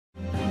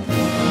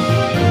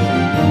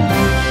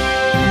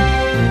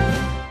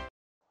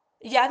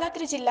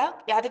యాదాద్రి జిల్లా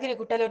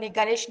యాదగిరిగుట్టలోని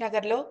గణేష్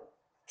నగర్లో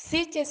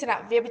సీజ్ చేసిన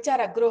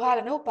వ్యభిచార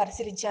గృహాలను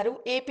పరిశీలించారు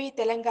ఏపీ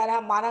తెలంగాణ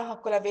మానవ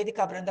హక్కుల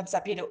వేదిక బృందం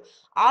సభ్యులు.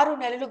 6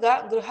 నెలలుగా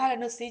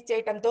గృహాలను సీజ్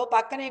చేయడంతో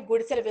పక్కనే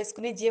గుడిసెలు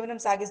వేసుకుని జీవనం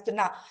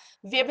సాగిస్తున్న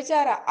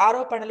వ్యభిచార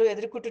ఆరోపణలు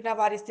ఎదుర్కొంటున్న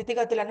వారి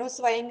స్థితిగతులను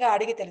స్వయంగా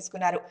అడిగి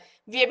తెలుసుకున్నారు.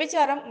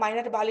 వ్యభిచారం,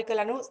 మైనర్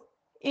బాలికలను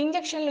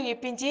ఇంజెక్షన్లు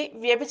ఇప్పించి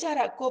వ్యభిచార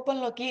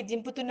కూపంలోకి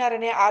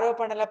దింపుతున్నారనే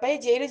ఆరోపణలపై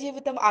జైలు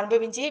జీవితం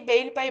అనుభవించి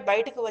బెయిల్పై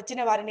బయటకు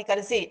వచ్చిన వారిని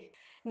కలిసి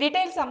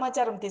డీటెయిల్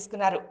సమాచారం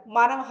తీసుకున్నారు.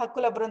 మానవ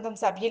హక్కుల బృందం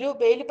సభ్యులు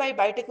బెయిల్పై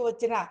బయటకు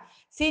వచ్చిన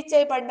సీజ్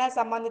చేయబడిన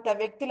సంబంధిత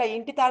వ్యక్తుల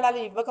ఇంటి తాళాలు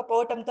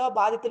ఇవ్వకపోవడంతో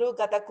బాధితులు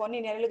గత కొన్ని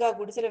నెలలుగా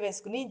గుడిసెలు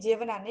వేసుకుని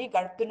జీవనాన్ని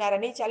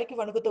గడుపుతున్నారని, చలికి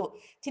వణుకుతూ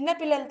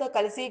చిన్నపిల్లలతో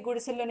కలిసి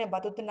గుడిసెల్లోనే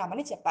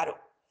బతుకుతున్నామని చెప్పారు.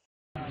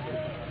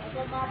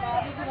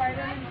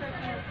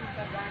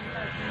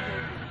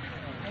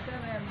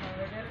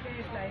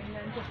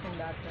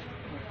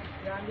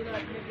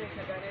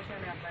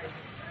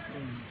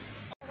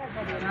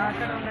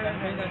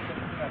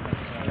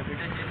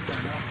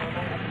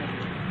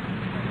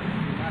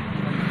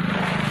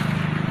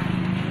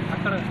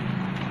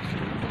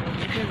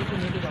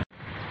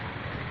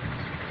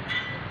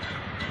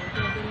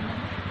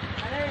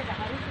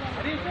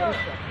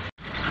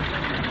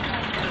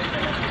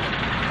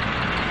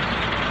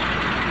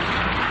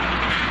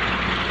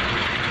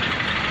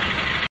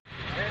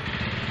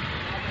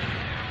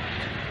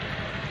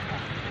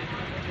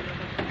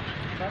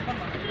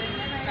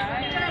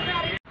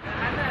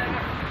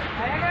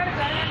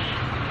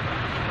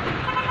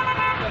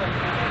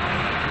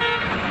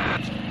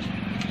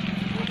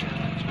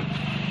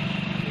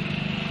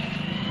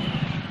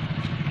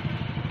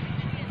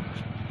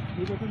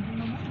 Di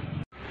ba